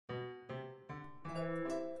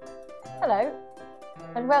Hello,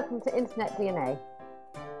 and welcome to Internet DNA.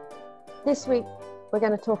 This week, we're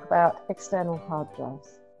going to talk about external hard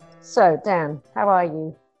drives. So, Dan, how are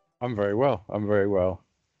you? I'm very well. I'm very well.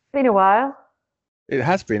 Been a while, It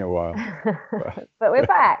has been a while. but we're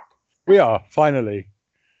back. We are, finally.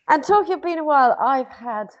 And talking of been a while, I've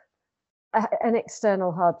had an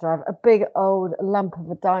external hard drive, a big old lump of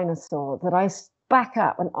a dinosaur that I back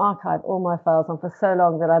up and archive all my files on for so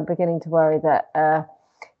long that I'm beginning to worry that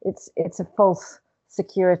it's a false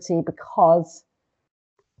security because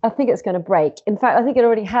I think it's going to break. In fact, I think it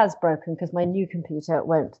already has broken because my new computer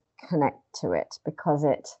won't connect to it because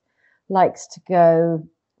it likes to go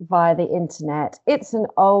via the internet. It's an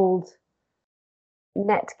old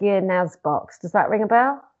Netgear NAS box. Does that ring a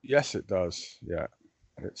bell? Yes, it does. Yeah,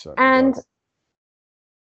 it certainly And does.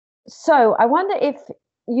 so I wonder if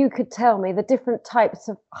you could tell me the different types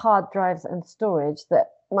of hard drives and storage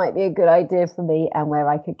that might be a good idea for me and where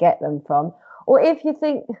I could get them from. Or if you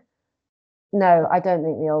think, no, I don't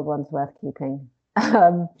think the old one's worth keeping.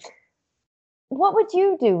 What would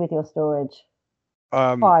you do with your storage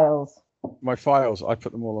files? My files, I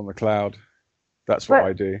put them all on the cloud. That's what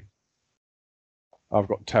I do. I've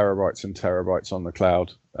got terabytes and terabytes on the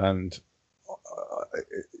cloud. And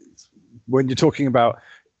when you're talking about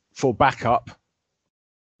for backup,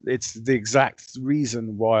 it's the exact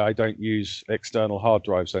reason why I don't use external hard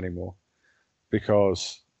drives anymore,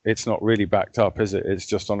 because it's not really backed up, is it? It's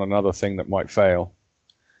just on another thing that might fail.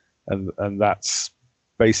 And that's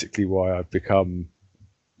basically why I've become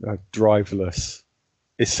driveless,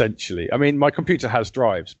 essentially. I mean, my computer has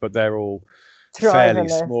drives, but they're all fairly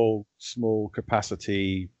small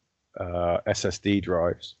capacity SSD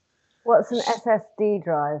drives. What's an SSD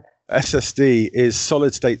drive? SSD is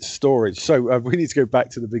solid state storage. So we need to go back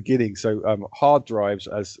to the beginning. So hard drives,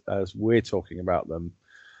 as we're talking about them,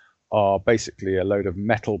 are basically a load of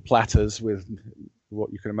metal platters with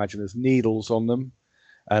what you can imagine as needles on them.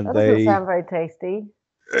 And that doesn't sound very tasty.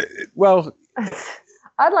 Well,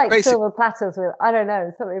 I'd like silver platters with, I don't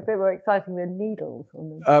know, something a bit more exciting than needles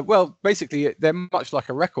on them. Well, basically, they're much like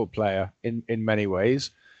a record player in many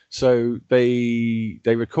ways. So they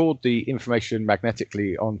record the information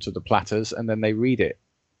magnetically onto the platters, and then they read it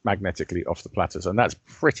magnetically off the platters. And that's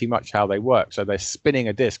pretty much how they work. So they're spinning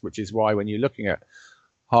a disk, which is why when you're looking at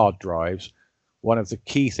hard drives, one of the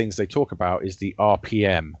key things they talk about is the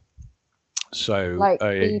RPM. So like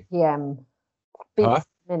BPM, beats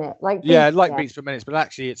per minute, like like beats per minute, but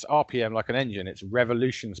actually it's RPM like an engine. It's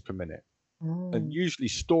revolutions per minute. And usually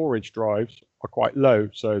storage drives are quite low,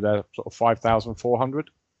 so they're sort of 5,400.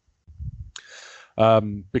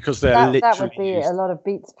 Because they're literally that would be a lot of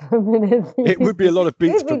beats per minute. It would be a lot of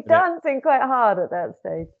beats per minute. You'd be dancing quite hard at that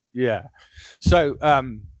stage. Yeah. So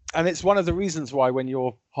and it's one of the reasons why when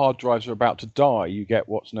your hard drives are about to die, you get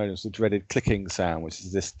what's known as the dreaded clicking sound, which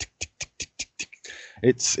is this tick, tick, tick, tick, tick, tick.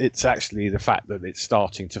 It's actually the fact that it's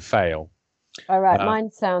starting to fail. All right.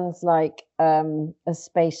 Mine sounds like a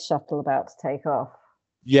space shuttle about to take off.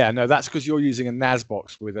 Yeah, no, that's because you're using a NAS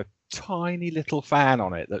box with a tiny little fan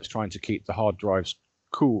on it that's trying to keep the hard drives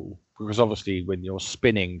cool. Because obviously when you're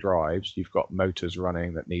spinning drives, you've got motors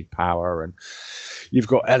running that need power, and you've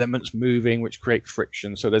got elements moving which create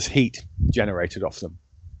friction. So there's heat generated off them.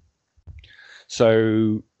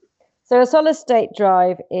 So a solid state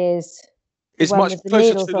drive is much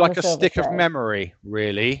closer to like a stick of memory,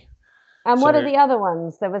 really. And what are the other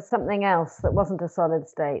ones? There was something else that wasn't a solid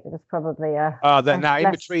state. It was probably now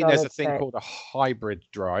in between there's a thing called a hybrid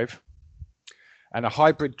drive. And a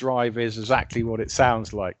hybrid drive is exactly what it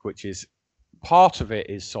sounds like, which is part of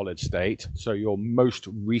it is solid state. So your most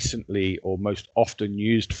recently or most often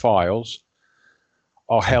used files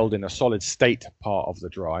are held in a solid state part of the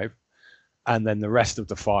drive. And then the rest of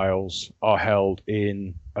the files are held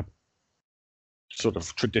in a sort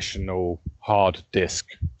of traditional hard disk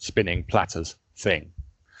spinning platters thing.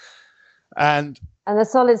 And the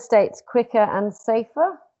solid state's quicker and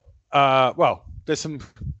safer? Well, there's some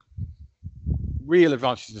real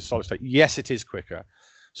advantages to solid state. Yes, it is quicker.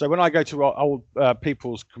 So when I go to old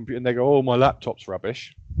people's computer and they go, oh, my laptop's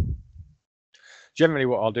rubbish, generally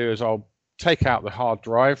what I'll do is I'll take out the hard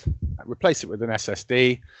drive, replace it with an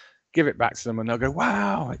SSD, give it back to them, and they'll go,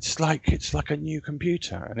 wow, it's like a new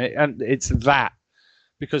computer. And it's that,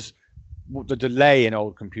 because the delay in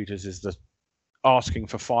old computers is the asking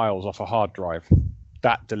for files off a hard drive.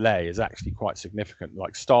 That delay is actually quite significant.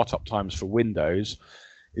 Like startup times for Windows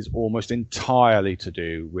is almost entirely to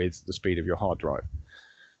do with the speed of your hard drive.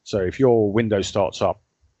 So if your Windows starts up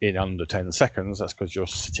in under 10 seconds, that's because you're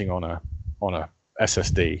sitting on a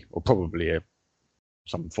SSD, or probably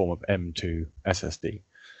some form of M2 SSD.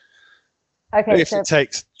 Okay, If so it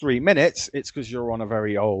takes 3 minutes, it's because you're on a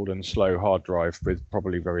very old and slow hard drive with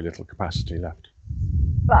probably very little capacity left.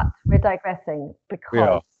 but we're digressing We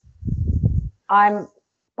because are.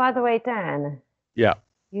 by the way, Dan, Yeah.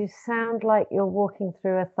 you sound like you're walking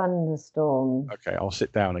through a thunderstorm. Okay, I'll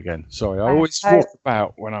sit down again. Sorry, I I always hope- walk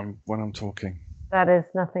about when I'm talking. That is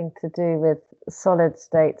nothing to do with solid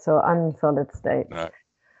states or unsolid states. No.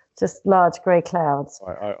 Just large grey clouds.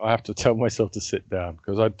 I have to tell myself to sit down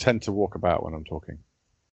because I tend to walk about when I'm talking.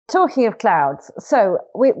 Talking of clouds, so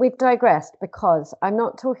we've digressed because I'm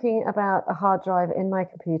not talking about a hard drive in my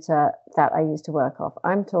computer that I used to work off.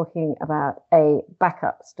 I'm talking about a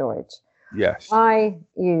backup storage. Yes. I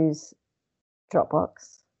use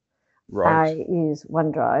Dropbox. Right. I use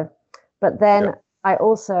OneDrive. But then I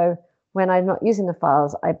also, when I'm not using the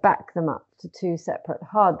files, I back them up to 2 separate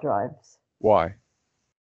hard drives. Why?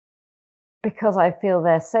 Because I feel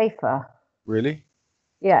they're safer. Really?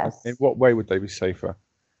 Yes. In what way would they be safer?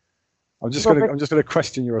 I'm just Well, gonna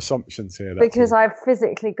question your assumptions here. Because I've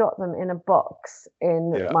physically got them in a box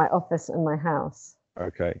in Yeah. my office and my house.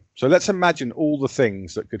 Okay. So let's imagine all the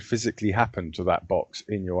things that could physically happen to that box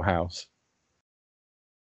in your house.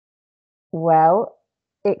 Well,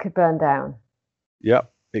 it could burn down.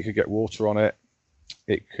 Yep. It could get water on it.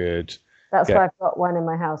 It could. That's why I've got one in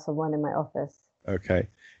my house and one in my office. Okay.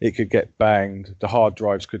 It could get banged. The hard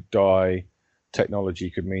drives could die. Technology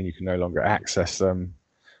could mean you can no longer access them.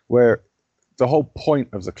 Where the whole point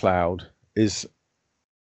of the cloud is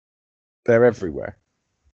they're everywhere.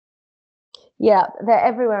 Yeah, they're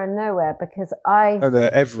everywhere and nowhere because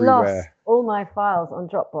They're everywhere. lost all my files on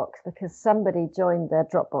Dropbox because somebody joined their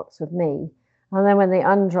Dropbox with me. And then when they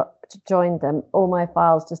joined them, all my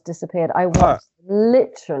files just disappeared. I watched them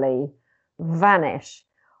literally vanish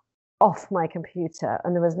off my computer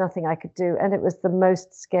and there was nothing I could do. And it was the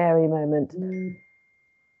most scary moment.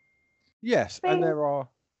 Yes, Bing. and there are.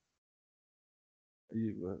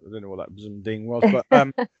 I don't know what that zoom ding was,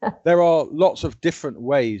 but there are lots of different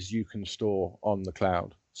ways you can store on the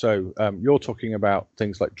cloud. So you're talking about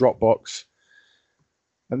things like Dropbox,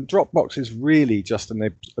 and Dropbox is really just an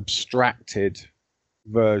abstracted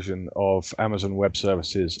version of Amazon Web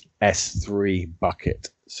Services S3 bucket.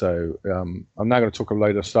 So I'm now going to talk a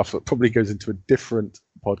load of stuff that probably goes into a different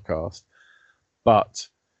podcast, but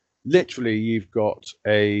literally you've got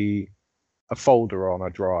a folder on a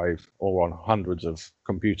drive or on hundreds of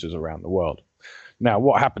computers around the world. Now,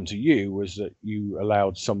 what happened to you was that you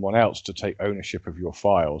allowed someone else to take ownership of your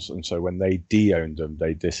files. And so when they de-owned them,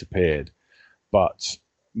 they disappeared. But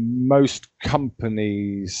most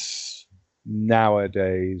companies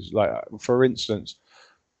nowadays, like for instance,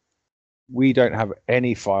 we don't have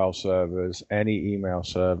any file servers, any email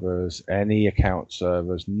servers, any account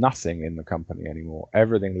servers, nothing in the company anymore.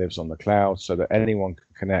 Everything lives on the cloud so that anyone can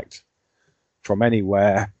connect from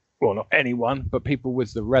anywhere. Well, not anyone, but people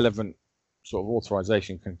with the relevant sort of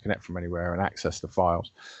authorization can connect from anywhere and access the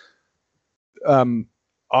files.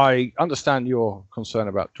 I understand your concern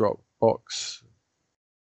about Dropbox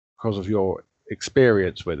because of your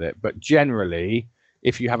experience with it, but generally,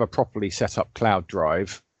 if you have a properly set up cloud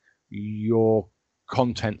drive, your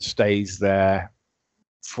content stays there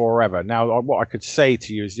forever. Now, what I could say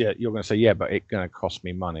to you is, yeah, you're going to say, yeah, but it's going to cost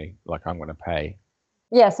me money, like I'm going to pay.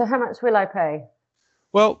 Yeah, so how much will I pay?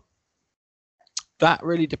 Well, that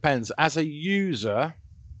really depends. As a user,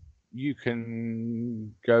 you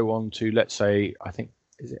can go on to, let's say, I think,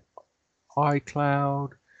 is it iCloud?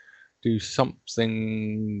 Do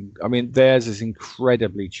something. I mean, theirs is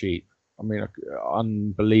incredibly cheap. I mean,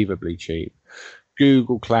 unbelievably cheap.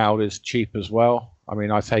 Google Cloud is cheap as well. I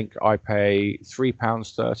mean, I think I pay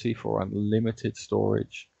 £3.30 for unlimited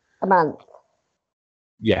storage. A month?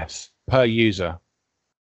 Yes, per user.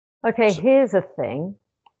 Okay, So, here's a thing.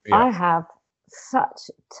 yeah. I have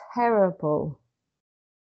such terrible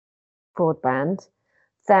broadband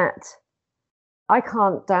that I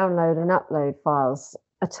can't download and upload files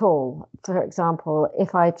at all. For example,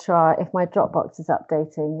 if my Dropbox is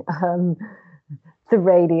updating, the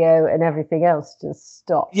radio and everything else just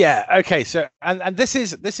stops. Yeah. Okay. So, and this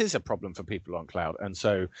is a problem for people on cloud. And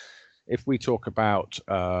so, if we talk about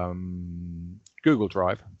Google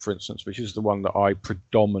Drive, for instance, which is the one that I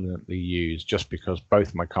predominantly use, just because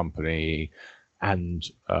both my company and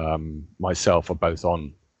myself are both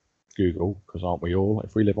on Google, because aren't we all,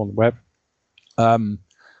 if we live on the web?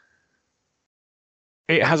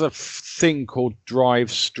 It has a thing called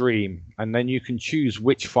Drive Stream, and then you can choose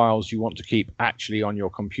which files you want to keep actually on your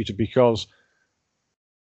computer, because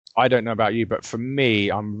I don't know about you, but for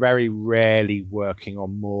me, I'm very rarely working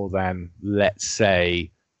on more than, let's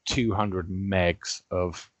say, 200 megs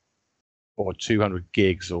of, or 200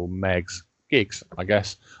 gigs or megs gigs, I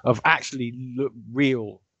guess, of actually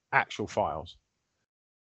real actual files.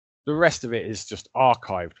 The rest of it is just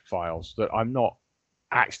archived files that I'm not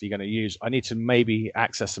actually going to use. I need to maybe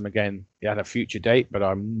access them again at a future date, but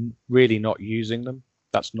I'm really not using them.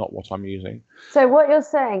 That's not what I'm using. So what you're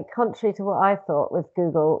saying, contrary to what I thought with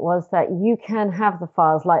Google, was that you can have the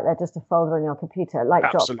files like they're just a folder on your computer, like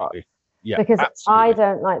Absolutely. Dropbox. Yeah, because absolutely. I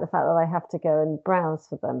don't like the fact that I have to go and browse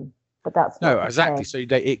for them. But that's no, exactly. So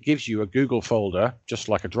it gives you a Google folder, just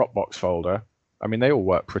like a Dropbox folder. I mean, they all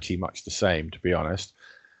work pretty much the same, to be honest.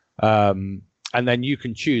 And then you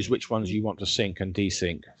can choose which ones you want to sync and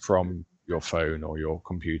desync from your phone or your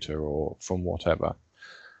computer or from whatever.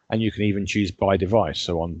 And you can even choose by device.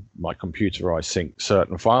 So on my computer, I sync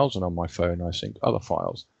certain files, and on my phone, I sync other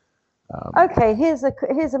files. Okay, here's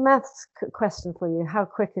a maths question for you. How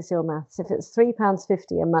quick is your maths? If it's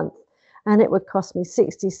 £3.50 a month, and it would cost me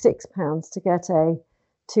 £66 to get a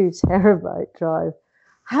 2 terabyte drive,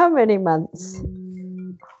 how many months?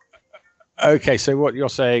 Okay, so what you're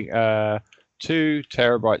saying, 2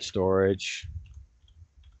 terabyte storage.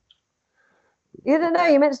 You don't know.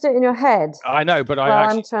 You meant to do it in your head. I know, but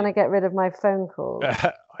I'm trying to get rid of my phone calls.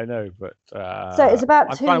 I know, but so it's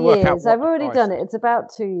about 2 years. I've already done it. It's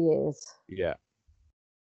about 2 years. Yeah,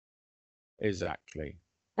 exactly.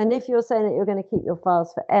 And if you're saying that you're going to keep your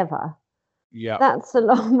files forever, yeah, that's a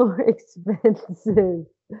lot more expensive.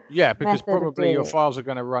 Yeah, because probably your files are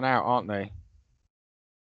going to run out, aren't they?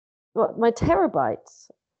 What, my terabytes?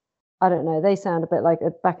 I don't know. They sound a bit like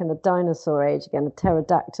back in the dinosaur age again, a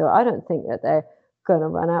pterodactyl. I don't think that they're going to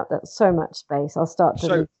run out. That's so much space. I'll start to.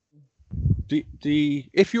 So,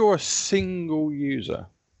 if you're a single user,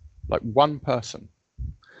 like one person,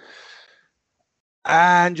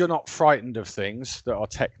 and you're not frightened of things that are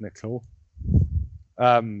technical,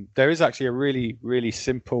 there is actually a really, really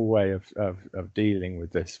simple way of dealing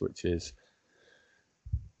with this, which is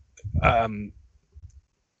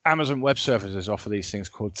Amazon Web Services offer these things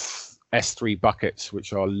called S3 buckets,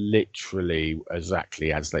 which are literally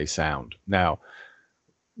exactly as they sound. Now,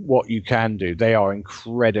 what you can do, they are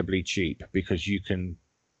incredibly cheap because you can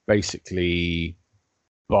basically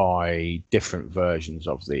buy different versions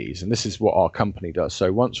of these. And this is what our company does.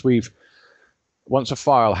 So once a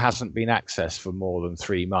file hasn't been accessed for more than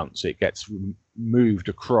 3 months, it gets moved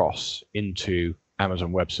across into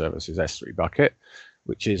Amazon Web Services S3 bucket,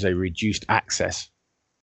 which is a reduced access.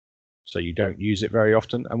 So you don't use it very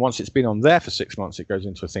often. And once it's been on there for 6 months, it goes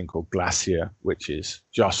into a thing called Glacier, which is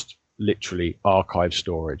just literally archive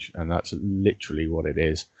storage. And that's literally what it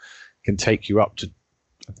is. It can take you up to,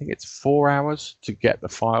 I think it's 4 hours to get the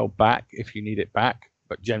file back if you need it back,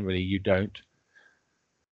 but generally you don't.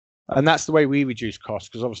 And that's the way we reduce costs,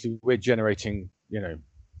 because obviously we're generating,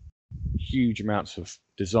 huge amounts of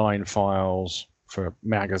design files for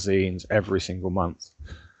magazines every single month.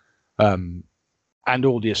 And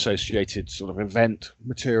all the associated sort of event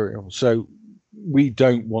material. So we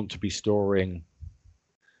don't want to be storing,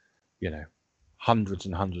 hundreds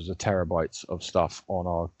and hundreds of terabytes of stuff on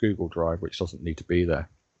our Google Drive, which doesn't need to be there.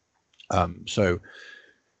 So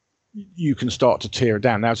you can start to tear it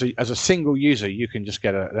down. Now, as a single user, you can just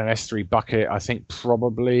get an S3 bucket. I think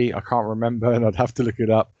probably, I can't remember, and I'd have to look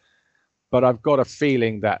it up. But I've got a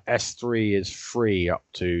feeling that S3 is free up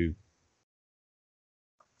to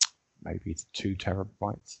maybe 2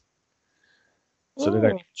 terabytes. So they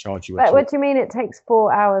don't charge you. But what do you mean it takes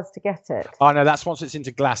 4 hours to get it? Oh no, that's once it's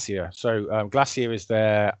into Glacier. So Glacier is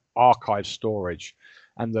their archive storage,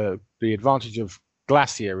 and the advantage of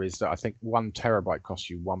Glacier is that I think 1 terabyte costs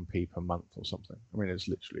you 1p per month or something. I mean,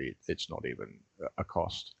 it's not even a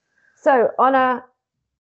cost. So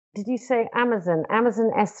did you say Amazon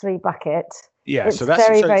S3 bucket? Yeah, it's so that's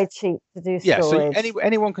very cheap to do storage. Yeah, so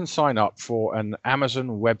anyone can sign up for an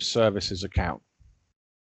Amazon Web Services account.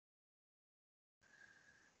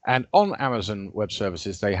 And on Amazon Web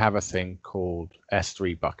Services, they have a thing called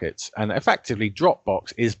S3 buckets. And effectively,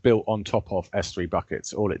 Dropbox is built on top of S3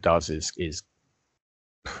 buckets. All it does is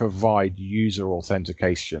provide user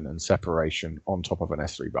authentication and separation on top of an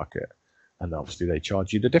S3 bucket. And obviously, they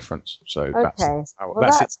charge you the difference. So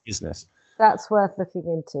that's its business. That's worth looking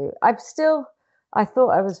into. I thought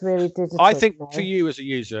I was really digital. I think for you as a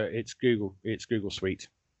user, it's Google Suite,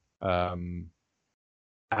 and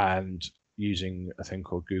using a thing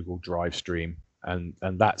called Google Drive Stream, and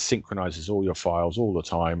that synchronizes all your files all the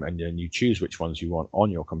time, and then you choose which ones you want on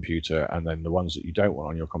your computer, and then the ones that you don't want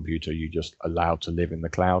on your computer, you just allow to live in the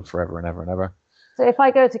cloud forever and ever and ever. So if I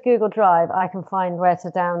go to Google Drive, I can find where to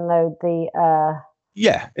download the.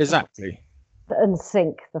 Yeah, exactly. And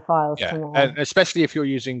sync the files. Yeah, and especially if you're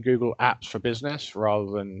using Google Apps for Business rather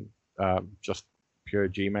than just pure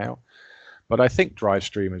Gmail. but I think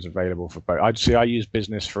DriveStream is available for both. I use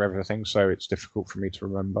business for everything, so it's difficult for me to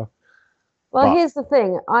remember. Well, But- here's the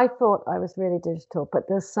thing. I thought I was really digital, but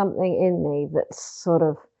there's something in me that's sort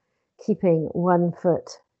of keeping one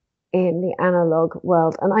foot in the analog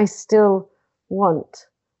world, and I still want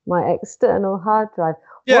my external hard drive.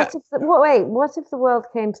 Yeah. What if the world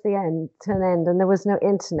came to an end, and there was no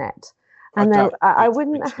internet, and then I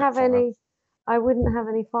wouldn't have any. I wouldn't have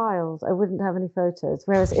any files. I wouldn't have any photos.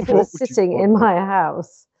 Whereas if it was sitting in my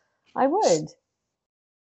house, I would.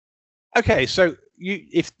 Okay, so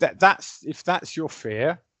if that's your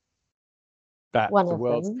fear, that the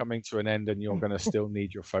world's coming to an end and you're going to still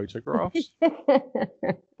need your photographs.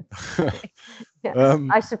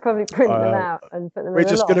 I should probably print them out and put them. We're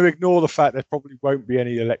just going to ignore the fact there probably won't be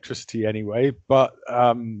any electricity anyway. But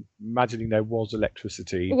imagining there was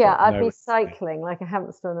electricity. Yeah, I'd be cycling like a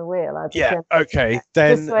hamster on a wheel. Okay.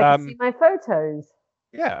 Then just so I can see my photos.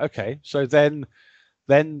 Yeah. Okay. So then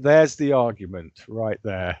there's the argument right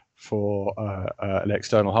there for an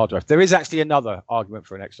external hard drive. There is actually another argument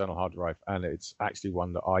for an external hard drive, and it's actually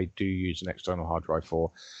one that I do use an external hard drive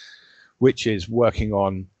for, which is working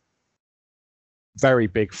on very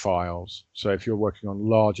big files. So if you're working on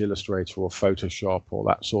large Illustrator or Photoshop or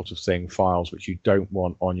that sort of thing, files which you don't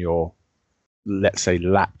want on your, let's say,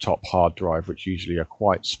 laptop hard drive, which usually are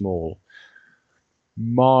quite small.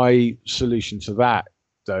 My solution to that,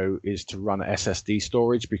 though, is to run SSD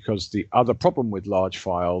storage, because the other problem with large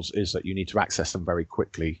files is that you need to access them very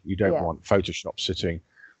quickly. You don't want Photoshop sitting.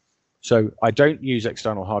 So I don't use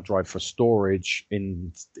external hard drive for storage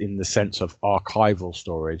in the sense of archival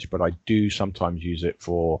storage, but I do sometimes use it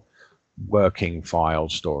for working file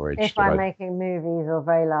storage. If I'm making movies or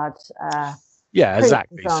very large yeah,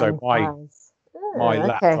 exactly. So my okay.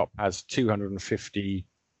 laptop has 250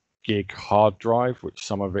 gig hard drive, which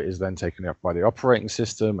some of it is then taken up by the operating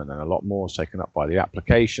system, and then a lot more is taken up by the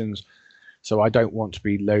applications. So I don't want to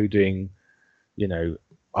be loading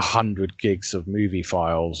 100 gigs of movie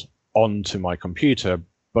files onto my computer,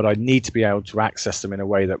 but I need to be able to access them in a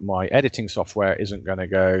way that my editing software isn't going to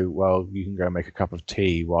go, well, you can go make a cup of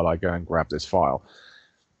tea while I go and grab this file.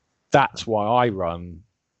 That's why I run.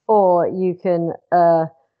 Or you can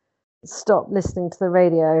stop listening to the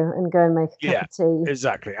radio and go and make a cup of tea.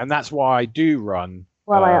 Exactly. And that's why I do run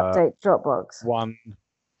while I update Dropbox 1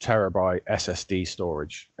 terabyte SSD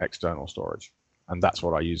storage, external storage, and that's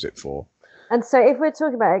what I use it for. And so if we're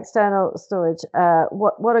talking about external storage,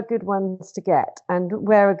 what are good ones to get, and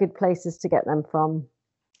where are good places to get them from?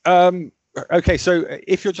 Okay, so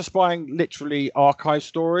if you're just buying literally archive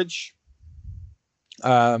storage,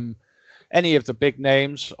 any of the big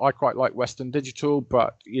names, I quite like Western Digital,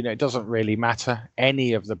 but it doesn't really matter.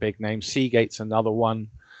 Any of the big names, Seagate's another one.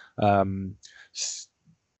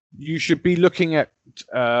 You should be looking at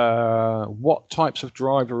what types of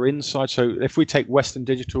drive are inside. So if we take Western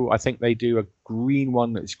Digital, I think they do a green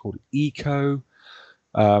one that's called Eco,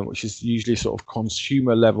 which is usually sort of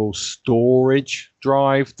consumer level storage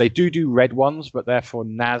drive. They do red ones, but they're for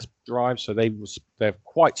NAS drives. So they're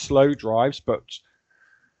quite slow drives, but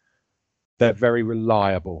they're very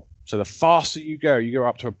reliable. So the faster you go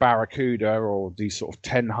up to a Barracuda or these sort of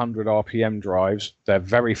 1000 RPM drives, they're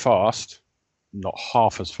very fast. Not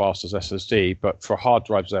half as fast as SSD, but for hard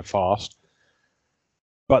drives, they're fast.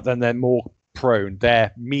 But then they're more prone.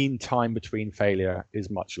 Their mean time between failure is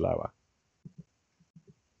much lower.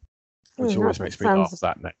 Which always makes me laugh,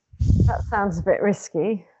 that name. That sounds a bit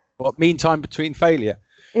risky. What, mean time between failure?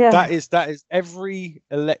 Yeah. That is every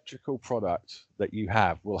electrical product that you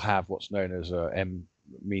have will have what's known as a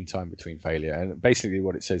mean time between failure. And basically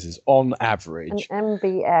what it says is, on average... An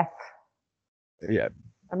MBF. Yeah.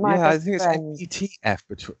 I think it's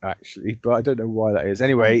METF actually, but I don't know why that is.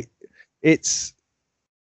 Anyway, it's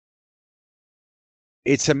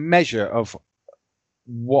a measure of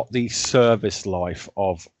what the service life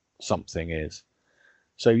of something is.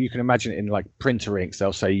 So you can imagine it in like printer inks.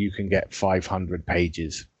 They'll say you can get 500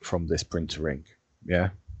 pages from this printer ink.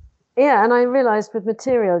 Yeah. Yeah, and I realised with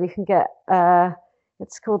material you can get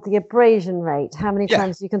it's called the abrasion rate, how many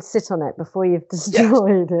times you can sit on it before you've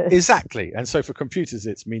destroyed it. Exactly. And so for computers,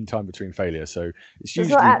 it's mean time between failure. So it's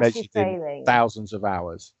usually measured in thousands of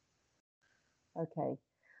hours. Okay.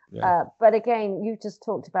 Yeah. But again, you just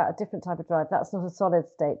talked about a different type of drive. That's not a solid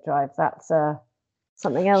state drive. That's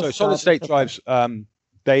something else. So solid state drives,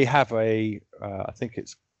 they have I think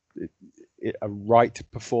it's a write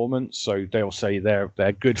performance. So they'll say they're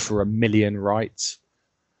good for 1 million writes.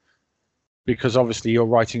 Because obviously you're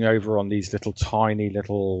writing over on these tiny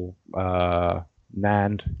little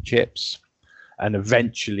NAND chips, and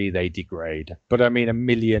eventually they degrade. But I mean, 1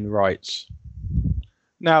 million writes.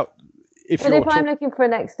 Now, if But you're if I'm looking for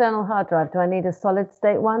an external hard drive, do I need a solid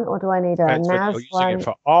state one or do I need a depends whether NAS you're using one? it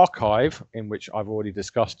for archive, in which I've already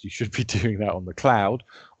discussed you should be doing that on the cloud,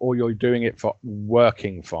 or you're doing it for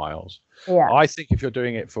working files. Yeah. I think if you're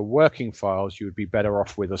doing it for working files, you would be better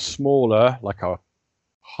off with a smaller, like a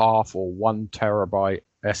 0.5 or 1 terabyte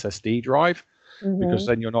SSD drive, because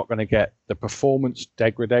then you're not going to get the performance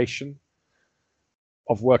degradation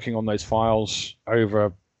of working on those files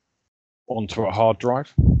over onto a hard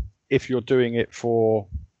drive. If you're doing it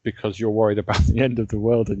because you're worried about the end of the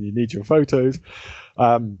world and you need your photos,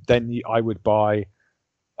 then I would buy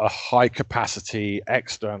a high capacity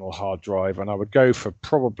external hard drive, and I would go for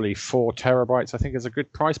probably 4 terabytes. I think is a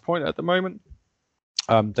good price point at the moment.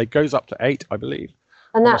 They goes up to 8, I believe.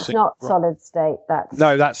 And that's not solid state.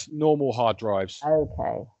 That's normal hard drives.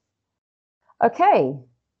 Okay.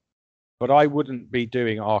 But I wouldn't be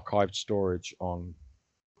doing archived storage on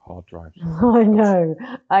hard drives. I know.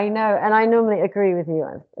 And I normally agree with you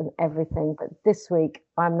on everything, but this week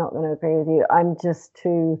I'm not going to agree with you. I'm just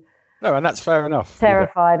too... No, and that's fair enough.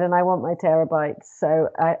 Terrified, and I want my terabytes. So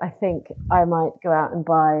I think I might go out and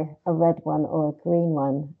buy a red one or a green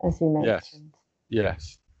one, as you mentioned.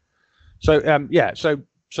 Yes. So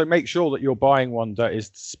so make sure that you're buying one that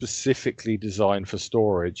is specifically designed for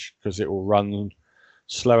storage, because it will run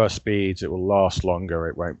slower speeds, it will last longer,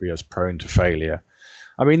 it won't be as prone to failure.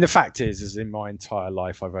 I mean, the fact is in my entire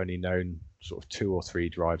life, I've only known sort of 2 or 3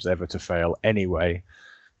 drives ever to fail anyway.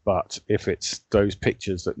 But if it's those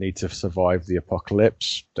pictures that need to survive the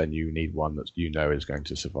apocalypse, then you need one that you know is going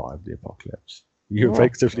to survive the apocalypse. You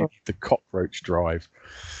effectively need the cockroach drive.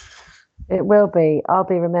 It will be. I'll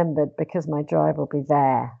be remembered because my drive will be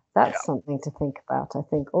there. That's something to think about, I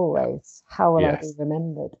think, always. How will I be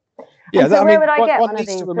remembered? Yeah, so where would I get one of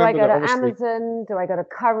these? Do I go to Amazon? Do I go to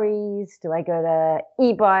Currys? Do I go to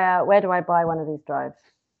eBuyer? Where do I buy one of these drives?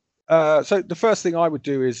 So the first thing I would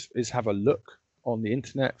do is have a look on the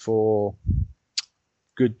internet for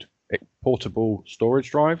good portable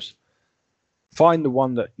storage drives. Find the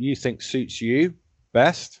one that you think suits you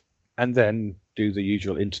best, and then do the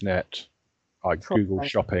usual internet, like Google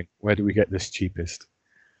shopping. Where do we get this cheapest?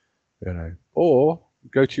 Or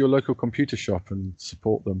go to your local computer shop and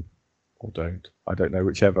support them, or don't. I don't know,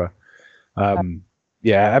 whichever. I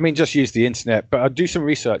mean, just use the internet, but do some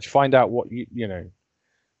research. Find out what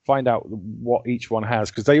find out what each one has,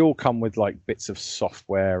 because they all come with like bits of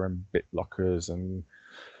software and BitLockers and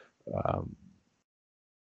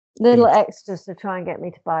little extras to try and get me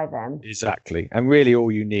to buy them. Exactly. And really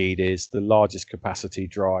all you need is the largest capacity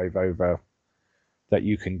drive that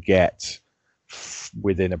you can get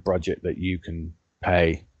within a budget that you can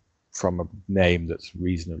pay from a name that's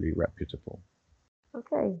reasonably reputable.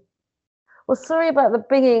 Okay. Well, sorry about the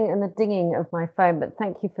binging and the dinging of my phone, but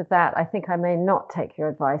thank you for that. I think I may not take your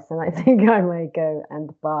advice, and I think I may go and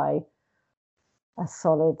buy a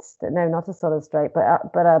solid, not a solid state,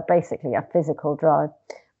 but basically a physical drive.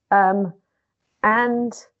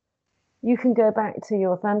 And you can go back to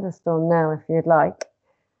your thunderstorm now if you'd like.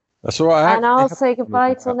 That's all right. And I'll say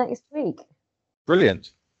goodbye till next week.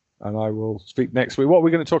 Brilliant. And I will speak next week. What are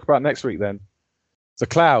we going to talk about next week then? The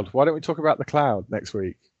cloud. Why don't we talk about the cloud next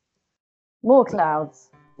week? More clouds.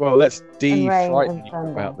 Well, let's de-frighten you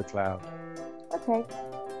about the cloud. Okay.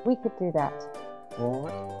 We could do that. All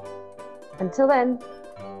right. Until then.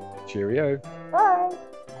 Cheerio. Bye.